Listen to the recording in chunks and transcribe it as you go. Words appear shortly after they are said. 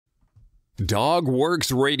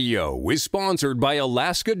Dogworks Radio is sponsored by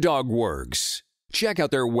Alaska Dogworks. Check out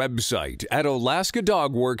their website at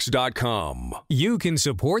alaskadogworks.com. You can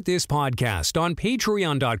support this podcast on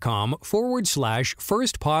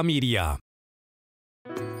patreon.com/firstpawmedia.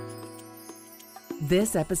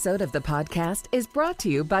 This episode of the podcast is brought to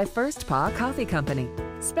you by First Paw Coffee Company,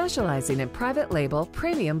 specializing in private label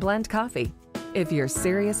premium blend coffee. If you're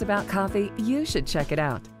serious about coffee, you should check it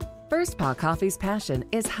out. First Paw Coffee's passion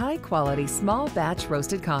is high-quality, small-batch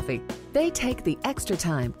roasted coffee. They take the extra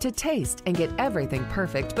time to taste and get everything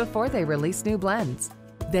perfect before they release new blends.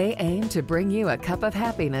 They aim to bring you a cup of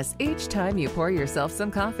happiness each time you pour yourself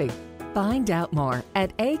some coffee. Find out more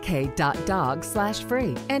at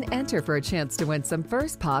ak.dog/free and enter for a chance to win some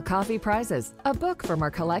First Paw Coffee prizes, a book from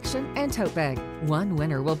our collection, and tote bag. One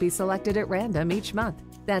winner will be selected at random each month.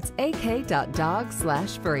 That's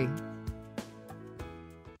ak.dog/free.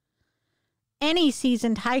 Any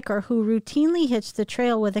seasoned hiker who routinely hits the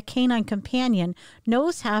trail with a canine companion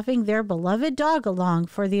knows having their beloved dog along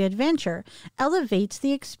for the adventure elevates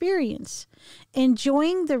the experience.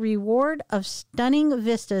 Enjoying the reward of stunning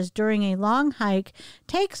vistas during a long hike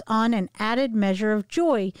takes on an added measure of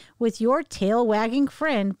joy with your tail-wagging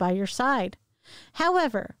friend by your side.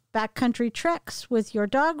 However, backcountry treks with your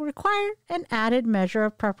dog require an added measure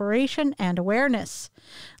of preparation and awareness.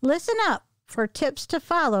 Listen up for tips to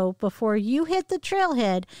follow before you hit the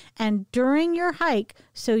trailhead and during your hike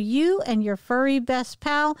so you and your furry best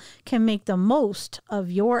pal can make the most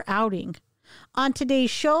of your outing. On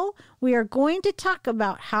today's show, we are going to talk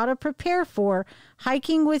about how to prepare for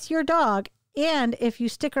hiking with your dog, and if you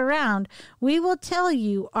stick around, we will tell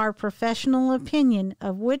you our professional opinion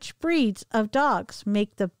of which breeds of dogs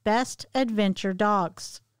make the best adventure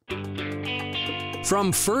dogs.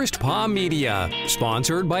 From First Paw Media,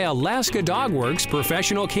 sponsored by Alaska Dogworks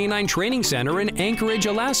Professional Canine Training Center in Anchorage,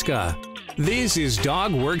 Alaska. This is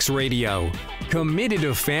Dogworks Radio, committed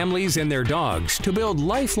to families and their dogs to build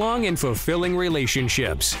lifelong and fulfilling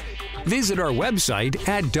relationships. Visit our website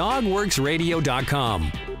at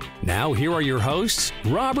dogworksradio.com. Now here are your hosts,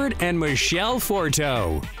 Robert and Michele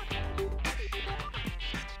Forto.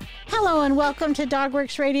 Hello and welcome to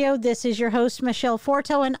Dogworks Radio. This is your host, Michele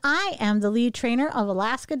Forto, and I am the lead trainer of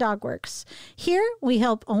Alaska Dogworks. Here, we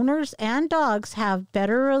help owners and dogs have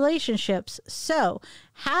better relationships. So,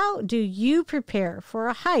 how do you prepare for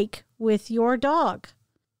a hike with your dog?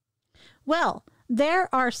 Well, there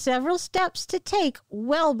are several steps to take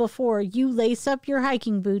well before you lace up your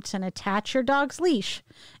hiking boots and attach your dog's leash.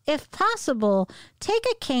 If possible, take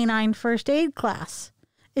a canine first aid class.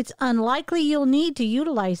 It's unlikely you'll need to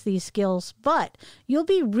utilize these skills, but you'll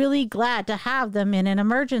be really glad to have them in an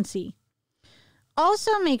emergency.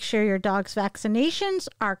 Also, make sure your dog's vaccinations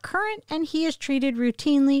are current and he is treated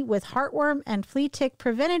routinely with heartworm and flea tick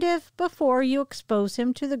preventative before you expose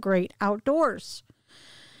him to the great outdoors.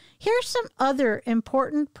 Here's some other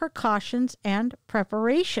important precautions and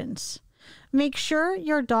preparations. Make sure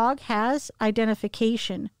your dog has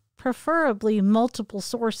identification, preferably multiple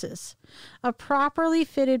sources, a properly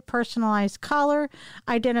fitted personalized collar,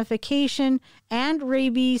 identification, and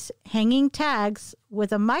rabies hanging tags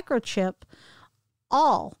with a microchip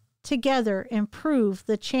all together improve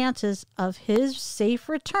the chances of his safe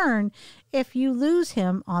return if you lose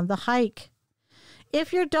him on the hike.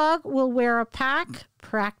 If your dog will wear a pack,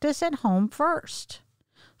 practice at home first.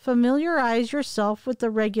 Familiarize yourself with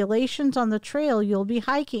the regulations on the trail you'll be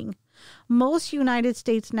hiking. Most United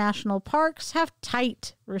States national parks have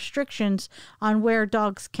tight restrictions on where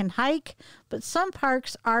dogs can hike, but some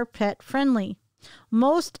parks are pet-friendly.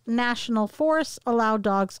 Most national forests allow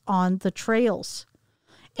dogs on the trails.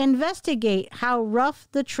 Investigate how rough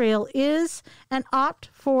the trail is and opt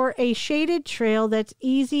for a shaded trail that's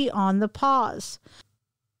easy on the paws.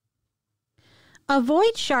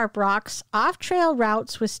 Avoid sharp rocks, off-trail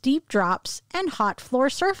routes with steep drops, and hot floor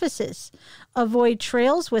surfaces. Avoid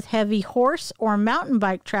trails with heavy horse or mountain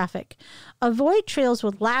bike traffic. Avoid trails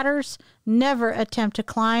with ladders. Never attempt to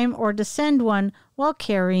climb or descend one while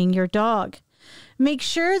carrying your dog. Make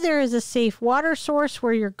sure there is a safe water source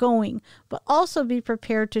where you're going, but also be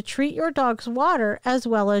prepared to treat your dog's water as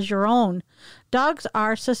well as your own. Dogs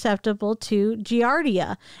are susceptible to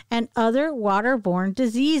giardia and other waterborne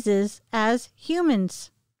diseases as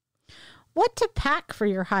humans. What to pack for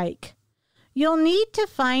your hike? You'll need to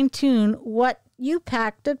fine-tune what you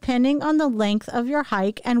pack depending on the length of your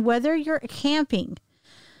hike and whether you're camping.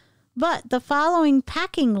 But the following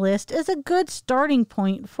packing list is a good starting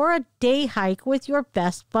point for a day hike with your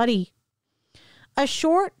best buddy. A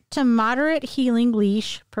short to moderate heeling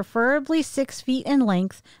leash, preferably 6 feet in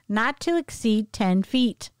length, not to exceed 10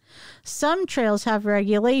 feet. Some trails have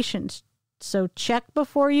regulations so check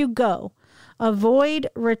before you go. Avoid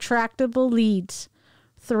retractable leads.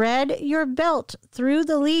 Thread your belt through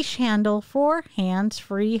the leash handle for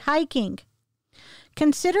hands-free hiking.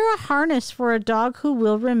 Consider a harness for a dog who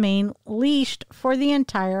will remain leashed for the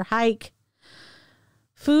entire hike.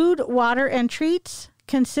 Food, water, and treats.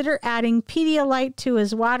 Consider adding Pedialyte to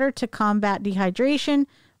his water to combat dehydration,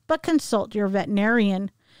 but consult your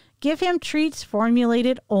veterinarian. Give him treats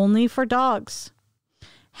formulated only for dogs.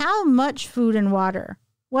 How much food and water?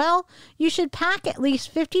 Well, you should pack at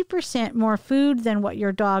least 50% more food than what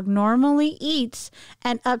your dog normally eats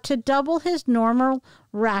and up to double his normal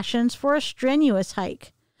rations for a strenuous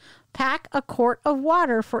hike. Pack a quart of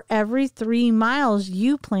water for every 3 miles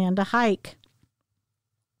you plan to hike.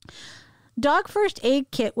 Dog first aid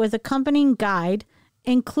kit with accompanying guide.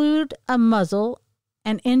 Include a muzzle.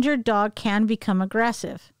 An injured dog can become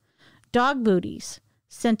aggressive. Dog booties.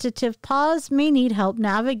 Sensitive paws may need help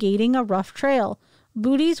navigating a rough trail.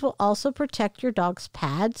 Booties will also protect your dog's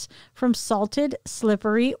pads from salted,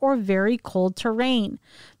 slippery, or very cold terrain.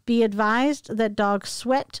 Be advised that dogs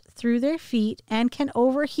sweat through their feet and can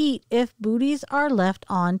overheat if booties are left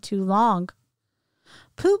on too long.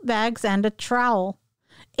 Poop bags and a trowel.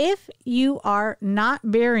 If you are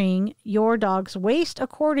not burying your dog's waste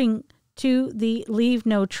according to the leave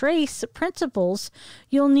no trace principles,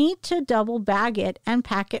 you'll need to double bag it and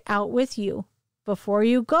pack it out with you. Before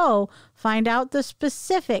you go, find out the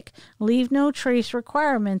specific leave no trace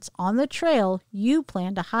requirements on the trail you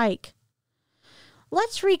plan to hike.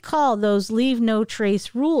 Let's recall those leave no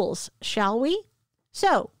trace rules, shall we?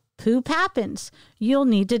 So, poop happens. You'll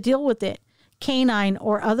need to deal with it, canine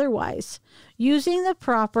or otherwise, using the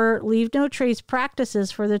proper leave no trace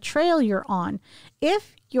practices for the trail you're on.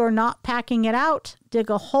 If you're not packing it out, dig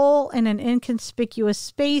a hole in an inconspicuous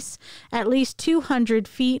space at least 200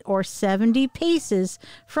 feet or 70 paces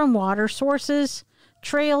from water sources,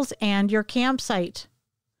 trails, and your campsite.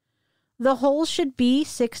 The hole should be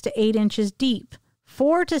 6 to 8 inches deep,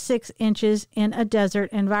 4 to 6 inches in a desert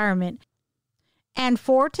environment, and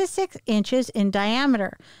 4 to 6 inches in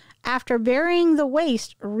diameter. After burying the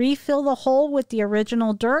waste, refill the hole with the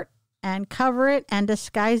original dirt and cover it and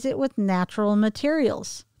disguise it with natural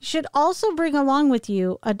materials. You should also bring along with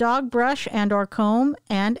you a dog brush and or comb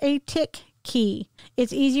and a tick key.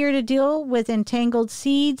 It's easier to deal with entangled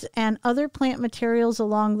seeds and other plant materials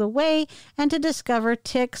along the way and to discover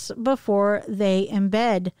ticks before they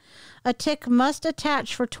embed. A tick must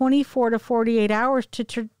attach for 24 to 48 hours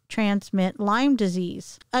to transmit Lyme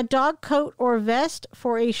disease. A dog coat or vest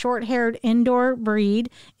for a short-haired indoor breed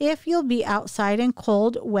if you'll be outside in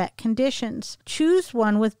cold, wet conditions. Choose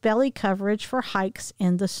one with belly coverage for hikes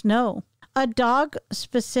in the snow. A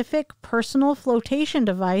dog-specific personal flotation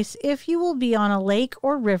device if you will be on a lake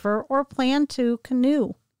or river or plan to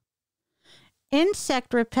canoe.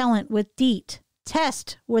 Insect repellent with DEET.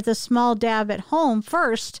 Test with a small dab at home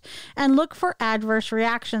first and look for adverse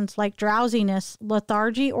reactions like drowsiness,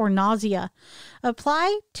 lethargy, or nausea.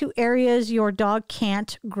 Apply to areas your dog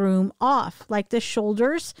can't groom off, like the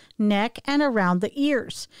shoulders, neck, and around the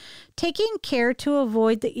ears, taking care to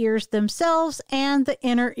avoid the ears themselves and the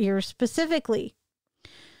inner ears specifically.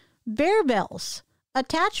 Bear bells.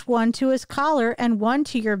 Attach one to his collar and one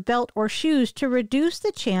to your belt or shoes to reduce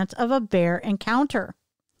the chance of a bear encounter.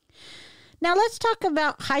 Now let's talk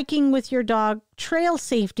about hiking with your dog, trail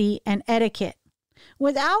safety, and etiquette.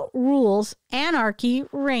 Without rules, anarchy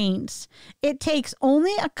reigns. It takes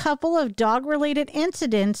only a couple of dog-related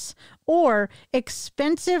incidents or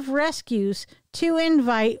expensive rescues to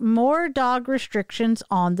invite more dog restrictions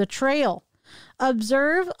on the trail.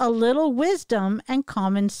 Observe a little wisdom and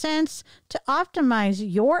common sense to optimize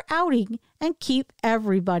your outing and keep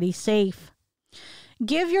everybody safe.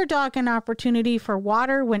 Give your dog an opportunity for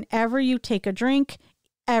water whenever you take a drink,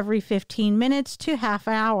 every 15 minutes to half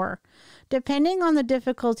an hour, depending on the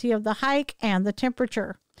difficulty of the hike and the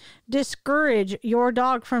temperature. Discourage your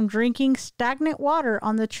dog from drinking stagnant water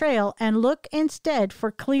on the trail and look instead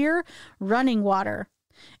for clear, running water.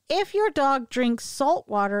 If your dog drinks salt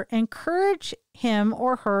water, encourage him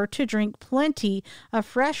or her to drink plenty of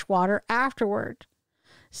fresh water afterward.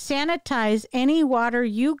 Sanitize any water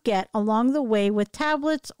you get along the way with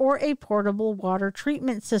tablets or a portable water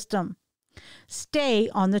treatment system. Stay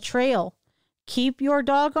on the trail. Keep your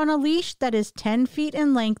dog on a leash that is 10 feet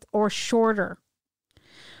in length or shorter.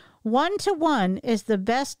 1-to-1 is the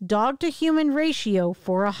best dog-to-human ratio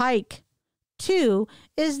for a hike. 2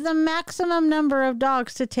 is the maximum number of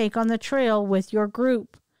dogs to take on the trail with your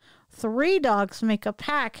group. 3 dogs make a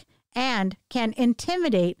pack and can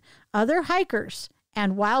intimidate other hikers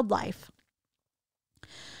and wildlife.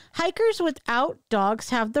 Hikers without dogs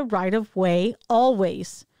have the right of way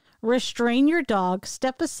always. Restrain your dog,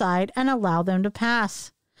 step aside, and allow them to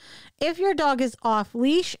pass. If your dog is off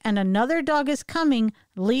leash and another dog is coming,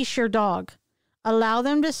 leash your dog. Allow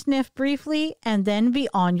them to sniff briefly and then be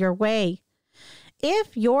on your way.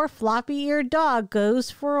 If your floppy-eared dog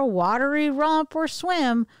goes for a watery romp or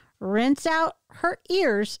swim, rinse out her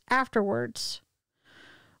ears afterwards.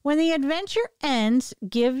 When the adventure ends,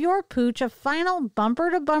 give your pooch a final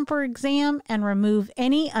bumper-to-bumper exam and remove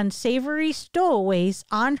any unsavory stowaways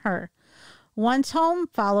on her. Once home,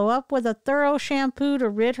 follow up with a thorough shampoo to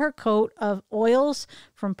rid her coat of oils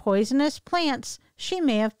from poisonous plants she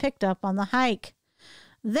may have picked up on the hike.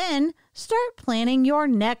 Then, start planning your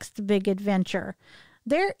next big adventure.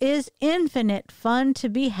 There is infinite fun to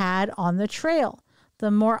be had on the trail.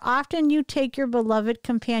 The more often you take your beloved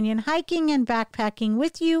companion hiking and backpacking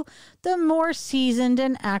with you, the more seasoned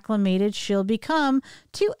and acclimated she'll become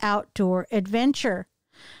to outdoor adventure.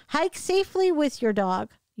 Hike safely with your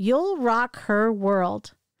dog. You'll rock her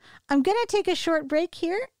world. I'm going to take a short break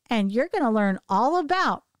here, and you're going to learn all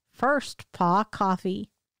about First Paw Coffee.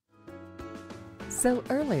 So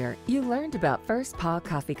earlier, you learned about First Paw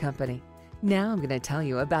Coffee Company. Now I'm going to tell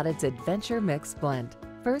you about its Adventure Mix Blend.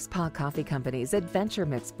 First Paw Coffee Company's Adventure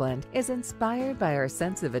Mix Blend is inspired by our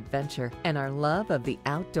sense of adventure and our love of the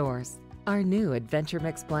outdoors. Our new Adventure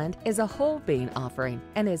Mix Blend is a whole bean offering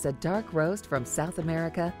and is a dark roast from South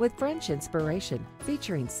America with French inspiration,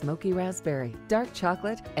 featuring smoky raspberry, dark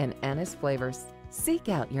chocolate, and anise flavors. Seek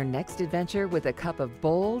out your next adventure with a cup of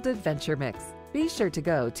bold adventure mix. Be sure to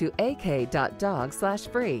go to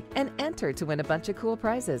ak.dog/free and enter to win a bunch of cool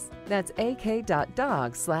prizes. That's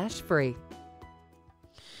ak.dog/free.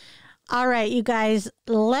 All right, you guys,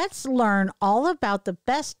 let's learn all about the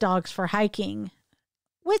best dogs for hiking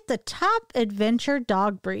with the top adventure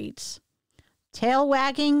dog breeds. Tail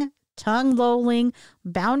wagging, tongue lolling,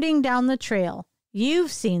 bounding down the trail.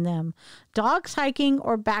 You've seen them. Dogs hiking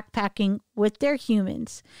or backpacking with their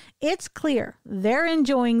humans. It's clear they're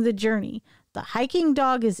enjoying the journey. The hiking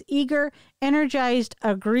dog is eager, energized,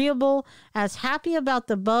 agreeable, as happy about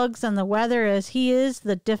the bugs and the weather as he is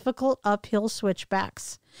the difficult uphill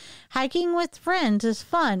switchbacks. Hiking with friends is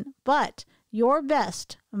fun, but your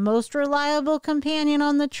best, most reliable companion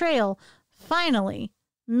on the trail, finally,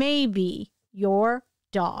 may be your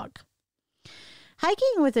dog.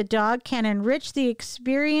 Hiking with a dog can enrich the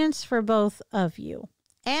experience for both of you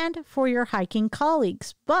and for your hiking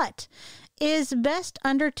colleagues, but is best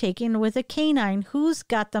undertaken with a canine who's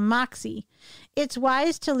got the moxie. It's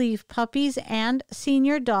wise to leave puppies and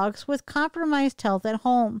senior dogs with compromised health at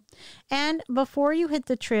home. And before you hit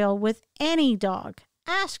the trail with any dog,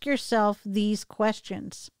 ask yourself these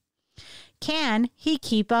questions. Can he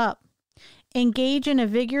keep up? Engage in a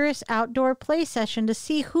vigorous outdoor play session to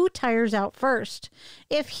see who tires out first.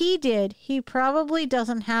 If he did, he probably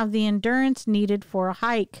doesn't have the endurance needed for a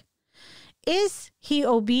hike. Is he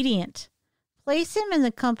obedient? Place him in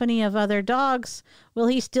the company of other dogs. Will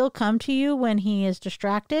he still come to you when he is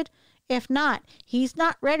distracted? If not, he's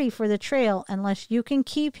not ready for the trail unless you can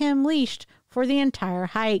keep him leashed for the entire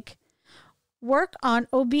hike. Work on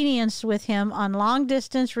obedience with him on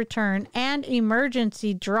long-distance return and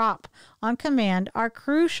emergency drop on command are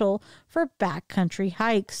crucial for backcountry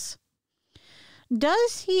hikes.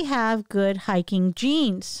 Does he have good hiking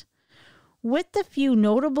genes? With the few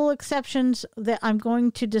notable exceptions that I'm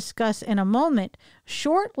going to discuss in a moment,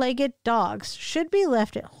 short-legged dogs should be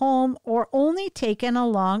left at home or only taken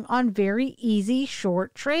along on very easy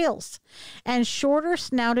short trails. And shorter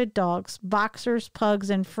snouted dogs, boxers, pugs,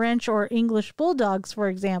 and French or English bulldogs, for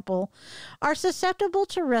example, are susceptible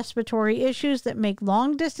to respiratory issues that make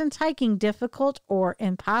long-distance hiking difficult or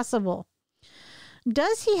impossible.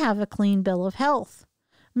 Does he have a clean bill of health?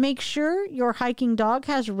 Make sure your hiking dog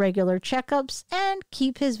has regular checkups and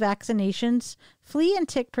keep his vaccinations, flea and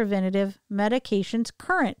tick preventative medications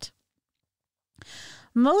current.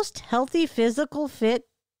 Most healthy, physical fit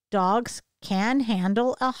dogs can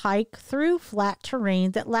handle a hike through flat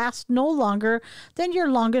terrain that lasts no longer than your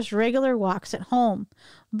longest regular walks at home.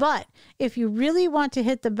 But if you really want to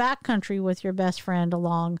hit the backcountry with your best friend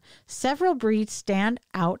along, several breeds stand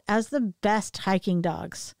out as the best hiking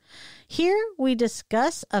dogs. Here we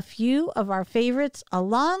discuss a few of our favorites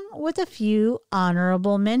along with a few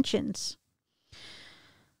honorable mentions.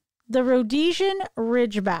 The Rhodesian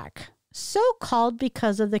Ridgeback, so called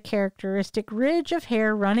because of the characteristic ridge of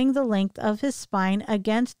hair running the length of his spine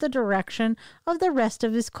against the direction of the rest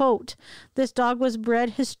of his coat. This dog was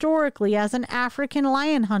bred historically as an African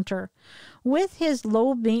lion hunter. With his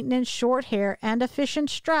low-maintenance short hair and efficient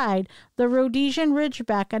stride, the Rhodesian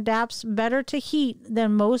Ridgeback adapts better to heat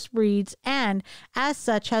than most breeds and, as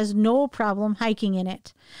such, has no problem hiking in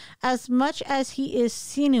it. As much as he is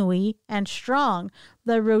sinewy and strong,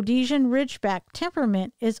 the Rhodesian Ridgeback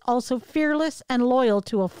temperament is also fearless and loyal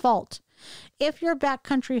to a fault. If your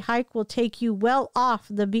backcountry hike will take you well off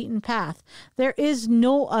the beaten path, there is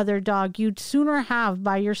no other dog you'd sooner have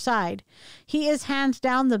by your side. He is hands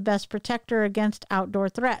down the best protector against outdoor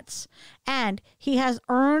threats, and he has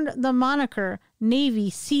earned the moniker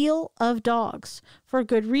Navy SEAL of dogs for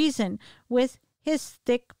good reason. With his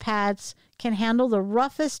thick pads, can handle the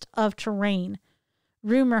roughest of terrain.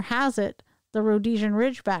 Rumor has it the Rhodesian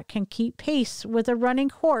Ridgeback can keep pace with a running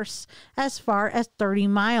horse as far as 30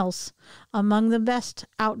 miles. Among the best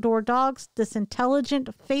outdoor dogs, this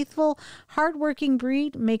intelligent, faithful, hardworking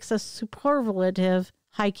breed makes a superlative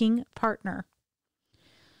hiking partner.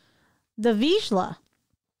 The Vizsla.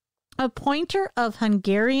 A pointer of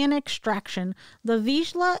Hungarian extraction, the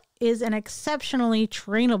Vizsla is an exceptionally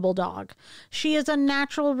trainable dog. She is a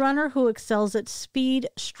natural runner who excels at speed,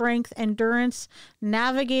 strength, endurance,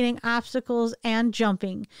 navigating obstacles, and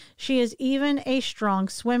jumping. She is even a strong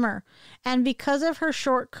swimmer. And because of her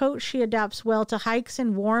short coat, she adapts well to hikes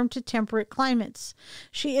in warm to temperate climates.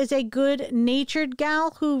 She is a good-natured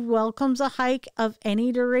gal who welcomes a hike of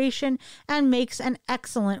any duration and makes an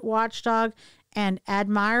excellent watchdog, an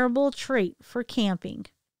admirable trait for camping.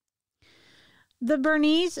 The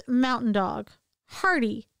Bernese Mountain Dog.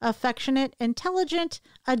 Hardy, affectionate, intelligent,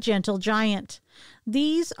 a gentle giant.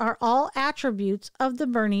 These are all attributes of the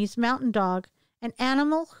Bernese Mountain Dog, an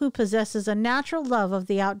animal who possesses a natural love of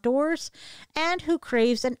the outdoors and who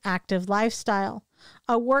craves an active lifestyle.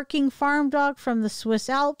 A working farm dog from the Swiss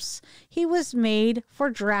Alps, he was made for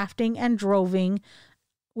drafting and droving,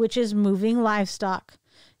 which is moving livestock.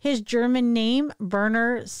 His German name,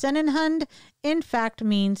 Berner Sennenhund, in fact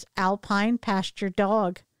means alpine pasture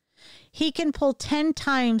dog. He can pull 10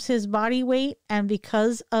 times his body weight, and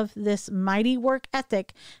because of this mighty work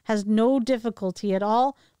ethic, has no difficulty at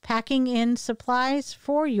all packing in supplies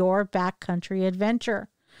for your backcountry adventure.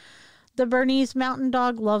 The Bernese Mountain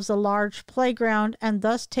Dog loves a large playground and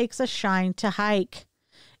thus takes a shine to hike.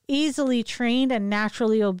 Easily trained and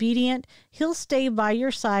naturally obedient, he'll stay by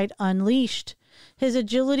your side unleashed. His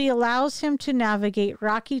agility allows him to navigate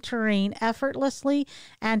rocky terrain effortlessly,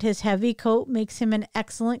 and his heavy coat makes him an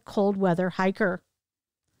excellent cold weather hiker.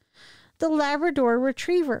 The Labrador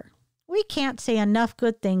Retriever. We can't say enough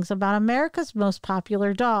good things about America's most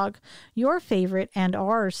popular dog, your favorite and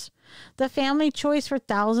ours. The family choice for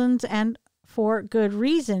thousands, and for good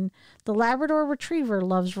reason. The Labrador Retriever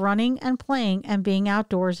loves running and playing and being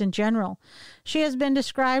outdoors in general. She has been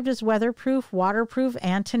described as weatherproof, waterproof,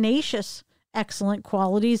 and tenacious. Excellent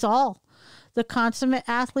qualities all. The consummate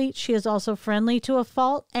athlete, she is also friendly to a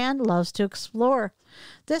fault and loves to explore.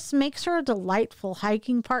 This makes her a delightful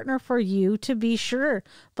hiking partner for you, to be sure,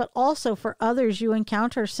 but also for others you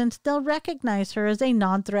encounter, since they'll recognize her as a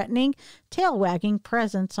non-threatening, tail-wagging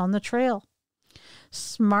presence on the trail.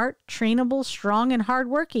 Smart, trainable, strong, and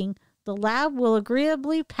hardworking, the Lab will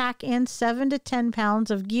agreeably pack in 7 to 10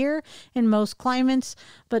 pounds of gear in most climates,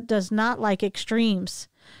 but does not like extremes.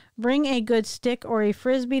 Bring a good stick or a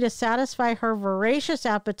frisbee to satisfy her voracious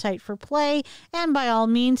appetite for play, and by all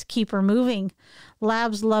means keep her moving.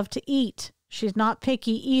 Labs love to eat. She's not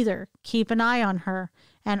picky either. Keep an eye on her,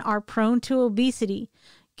 and are prone to obesity.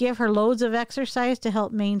 Give her loads of exercise to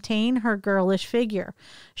help maintain her girlish figure.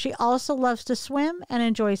 She also loves to swim and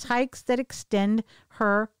enjoys hikes that extend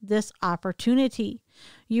her this opportunity.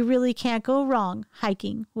 You really can't go wrong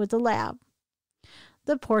hiking with a Lab.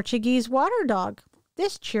 The Portuguese Water Dog.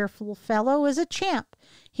 This cheerful fellow is a champ.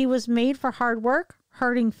 He was made for hard work,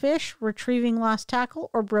 herding fish, retrieving lost tackle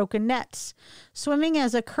or broken nets, swimming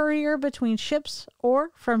as a courier between ships or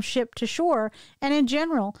from ship to shore, and in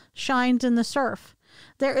general shines in the surf.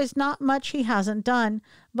 There is not much he hasn't done,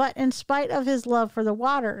 but in spite of his love for the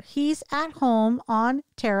water, he's at home on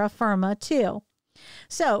terra firma too.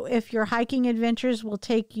 So if your hiking adventures will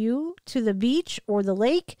take you to the beach or the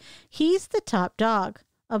lake, he's the top dog.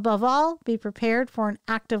 Above all, be prepared for an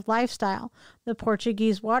active lifestyle. The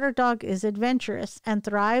Portuguese Water Dog is adventurous and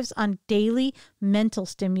thrives on daily mental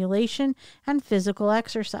stimulation and physical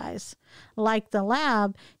exercise. Like the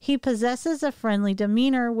Lab, he possesses a friendly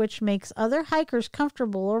demeanor which makes other hikers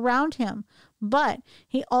comfortable around him, but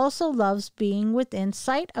he also loves being within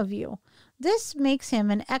sight of you. This makes him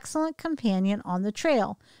an excellent companion on the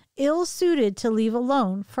trail, ill-suited to leave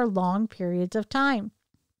alone for long periods of time.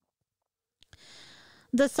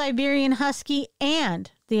 The Siberian Husky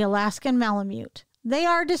and the Alaskan Malamute. They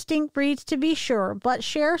are distinct breeds to be sure, but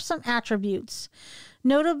share some attributes,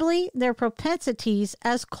 notably their propensities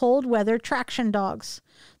as cold weather traction dogs.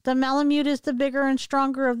 The Malamute is the bigger and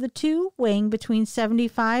stronger of the two, weighing between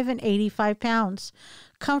 75 and 85 pounds.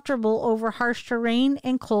 Comfortable over harsh terrain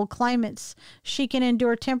and cold climates. She can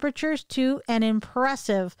endure temperatures to an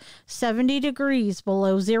impressive 70 degrees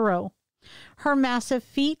below zero. Her massive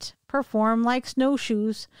feet perform like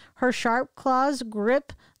snowshoes. Her sharp claws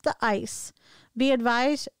grip the ice. Be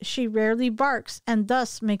advised, she rarely barks and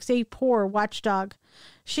thus makes a poor watchdog.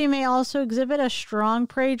 She may also exhibit a strong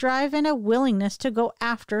prey drive and a willingness to go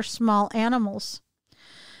after small animals.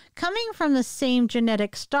 Coming from the same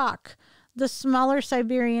genetic stock, the smaller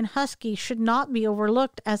Siberian Husky should not be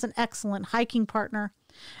overlooked as an excellent hiking partner.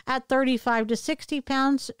 At 35 to 60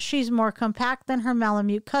 pounds, she's more compact than her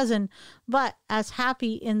Malamute cousin, but as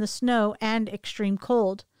happy in the snow and extreme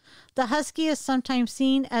cold. The Husky is sometimes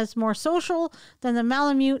seen as more social than the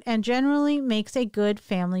Malamute and generally makes a good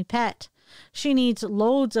family pet. She needs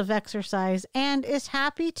loads of exercise and is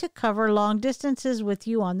happy to cover long distances with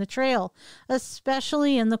you on the trail,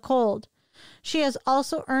 especially in the cold. She has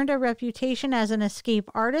also earned a reputation as an escape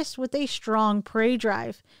artist with a strong prey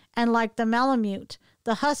drive, and like the Malamute,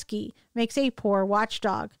 the Husky makes a poor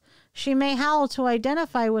watchdog. She may howl to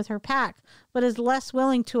identify with her pack, but is less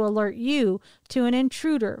willing to alert you to an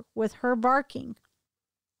intruder with her barking.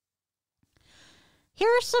 Here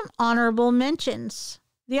are some honorable mentions.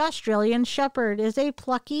 The Australian Shepherd is a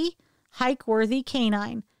plucky, hike-worthy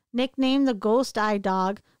canine, nicknamed the Ghost Eye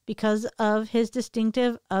Dog because of his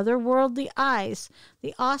distinctive otherworldly eyes.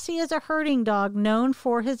 The Aussie is a herding dog known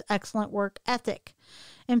for his excellent work ethic,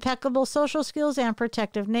 impeccable social skills, and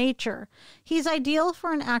protective nature. He's ideal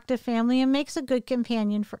for an active family and makes a good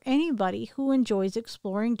companion for anybody who enjoys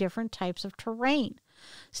exploring different types of terrain.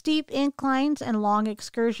 Steep inclines and long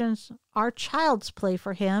excursions are child's play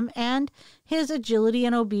for him, and his agility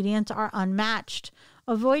and obedience are unmatched.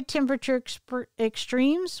 Avoid temperature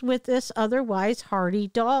extremes with this otherwise hardy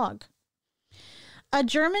dog. A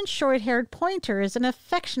German short-haired pointer is an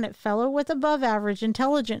affectionate fellow with above-average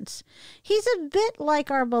intelligence. He's a bit like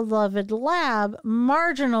our beloved lab,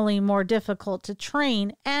 marginally more difficult to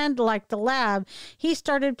train, and like the lab, he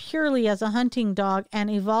started purely as a hunting dog and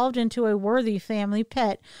evolved into a worthy family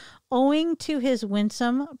pet, owing to his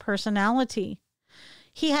winsome personality.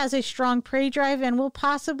 He has a strong prey drive and will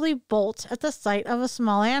possibly bolt at the sight of a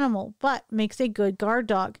small animal, but makes a good guard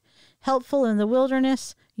dog. Helpful in the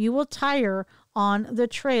wilderness, you will tire on the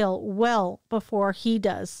trail well before he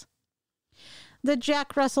does. The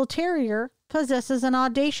Jack Russell Terrier possesses an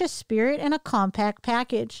audacious spirit and a compact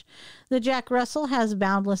package. The Jack Russell has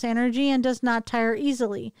boundless energy and does not tire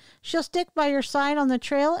easily. She'll stick by your side on the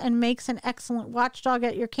trail and makes an excellent watchdog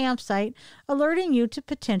at your campsite, alerting you to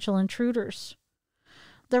potential intruders.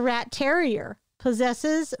 The Rat Terrier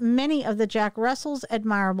possesses many of the Jack Russell's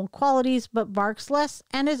admirable qualities, but barks less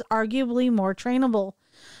and is arguably more trainable.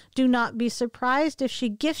 Do not be surprised if she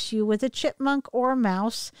gifts you with a chipmunk or a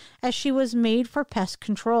mouse, as she was made for pest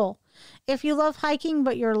control. If you love hiking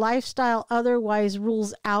but your lifestyle otherwise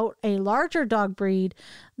rules out a larger dog breed,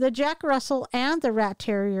 the Jack Russell and the Rat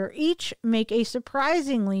Terrier each make a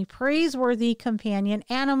surprisingly praiseworthy companion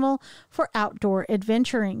animal for outdoor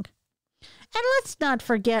adventuring. And let's not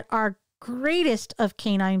forget our greatest of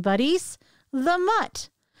canine buddies, the mutt.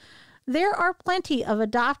 There are plenty of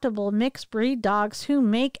adoptable mixed breed dogs who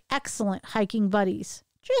make excellent hiking buddies.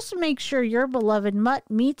 Just make sure your beloved mutt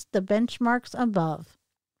meets the benchmarks above.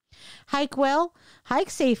 Hike well, hike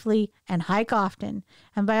safely, and hike often.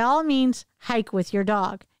 And by all means, hike with your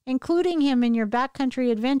dog. Including him in your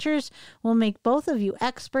backcountry adventures will make both of you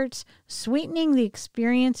experts, sweetening the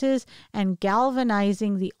experiences and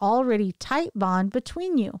galvanizing the already tight bond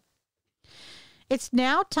between you. It's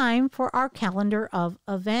now time for our calendar of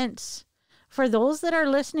events. For those that are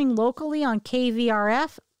listening locally on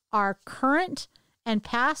KVRF, our current and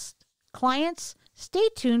past clients, stay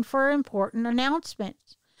tuned for important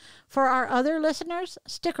announcements. For our other listeners,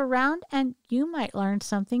 stick around and you might learn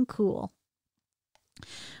something cool.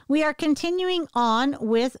 We are continuing on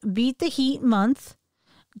with Beat the Heat Month,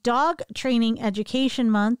 Dog Training Education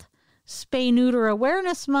Month, Spay-Neuter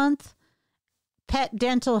Awareness Month, Pet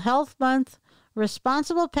Dental Health Month,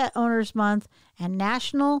 Responsible Pet Owners Month, and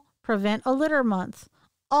National Prevent a Litter Month,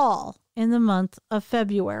 all in the month of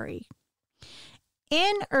February.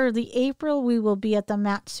 In early April, we will be at the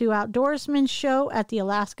Mat-Su Outdoorsman Show at the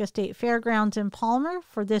Alaska State Fairgrounds in Palmer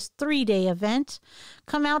for this 3-day event.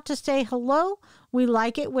 Come out to say hello. We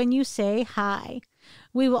like it when you say hi.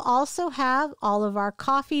 We will also have all of our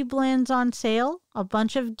coffee blends on sale, a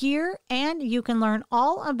bunch of gear, and you can learn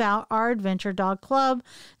all about our Adventure Dog Club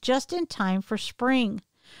just in time for spring.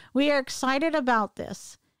 We are excited about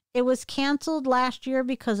this. It was canceled last year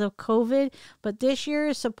because of COVID, but this year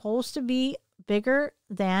is supposed to be bigger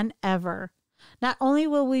than ever. Not only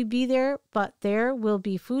will we be there, but there will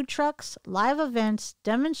be food trucks, live events,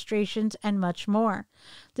 demonstrations, and much more.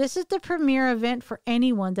 This is the premier event for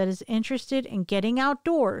anyone that is interested in getting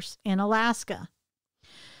outdoors in Alaska.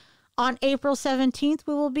 On April 17th,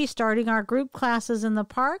 we will be starting our group classes in the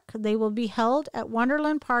park. They will be held at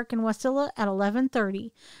Wonderland Park in Wasilla at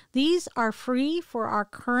 11:30. These are free for our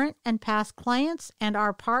current and past clients and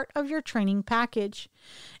are part of your training package.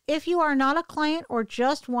 If you are not a client or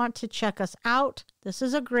just want to check us out, this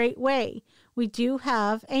is a great way. We do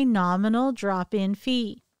have a nominal drop-in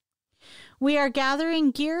fee. We are gathering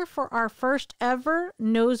gear for our first ever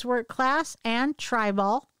nosework class and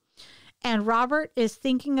tri-ball. And Robert is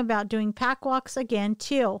thinking about doing pack walks again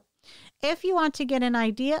too. If you want to get an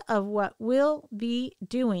idea of what we'll be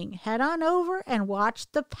doing, head on over and watch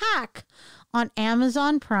The Pack on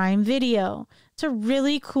Amazon Prime Video. It's a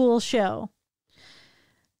really cool show.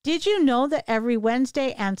 Did you know that every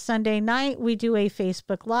Wednesday and Sunday night we do a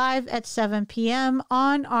Facebook Live at 7 p.m.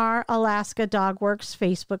 on our Alaska Dog Works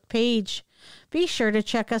Facebook page? Be sure to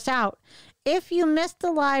check us out. If you missed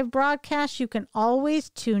the live broadcast, you can always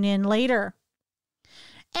tune in later.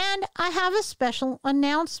 And I have a special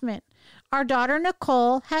announcement. Our daughter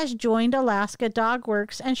Nicole has joined Alaska Dog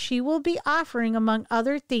Works, and she will be offering, among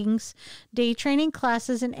other things, day training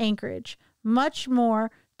classes in Anchorage. Much more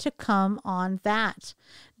to come on that.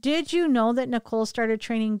 Did you know that Nicole started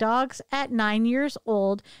training dogs at 9 years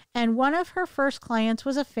old, and one of her first clients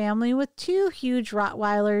was a family with 2 huge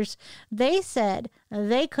Rottweilers? They said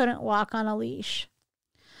they couldn't walk on a leash.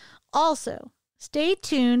 Also, stay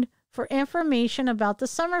tuned for information about the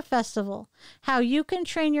Summer Festival, how you can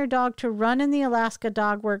train your dog to run in the Alaska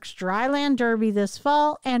Dog Works Dryland Derby this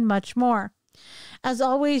fall, and much more. As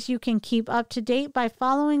always, you can keep up to date by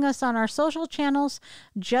following us on our social channels.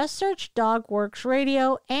 Just search Dog Works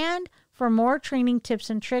Radio, and for more training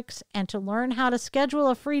tips and tricks and to learn how to schedule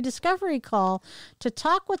a free discovery call to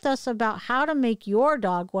talk with us about how to make your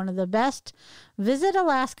dog one of the best, visit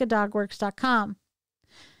alaskadogworks.com.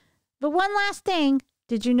 But one last thing,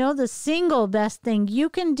 did you know the single best thing you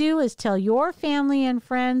can do is tell your family and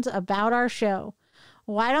friends about our show?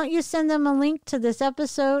 Why don't you send them a link to this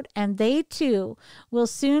episode, and they too will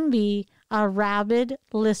soon be a rabid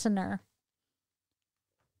listener.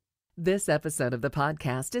 This episode of the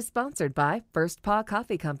podcast is sponsored by First Paw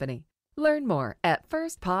Coffee Company. Learn more at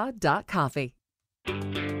firstpaw.coffee.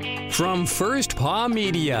 From First Paw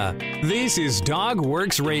Media, this is Dog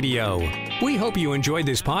Works Radio. We hope you enjoyed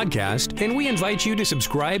this podcast, and we invite you to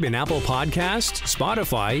subscribe in Apple Podcasts,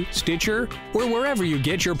 Spotify, Stitcher, or wherever you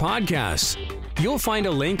get your podcasts. You'll find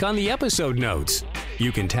a link on the episode notes.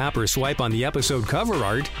 You can tap or swipe on the episode cover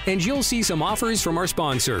art, and you'll see some offers from our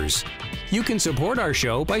sponsors. You can support our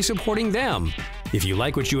show by supporting them. If you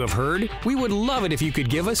like what you have heard, we would love it if you could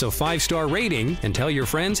give us a 5-star rating and tell your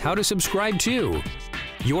friends how to subscribe too.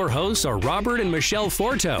 Your hosts are Robert and Michele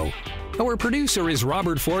Forto. Our producer is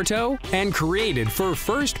Robert Forto and created for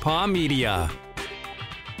First Paw Media.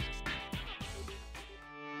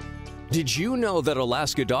 Did you know that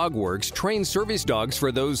Alaska Dog Works trains service dogs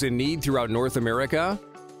for those in need throughout North America?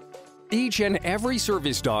 Each and every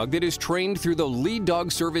service dog that is trained through the Lead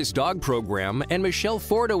Dog Service Dog Program and Michele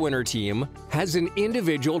Forto and her team has an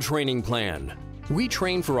individual training plan. We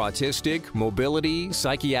train for autistic, mobility,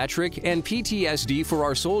 psychiatric, and PTSD for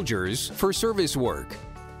our soldiers for service work.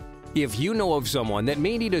 If you know of someone that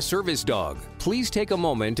may need a service dog, please take a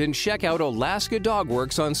moment and check out Alaska Dog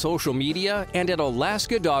Works on social media and at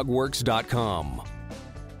alaskadogworks.com.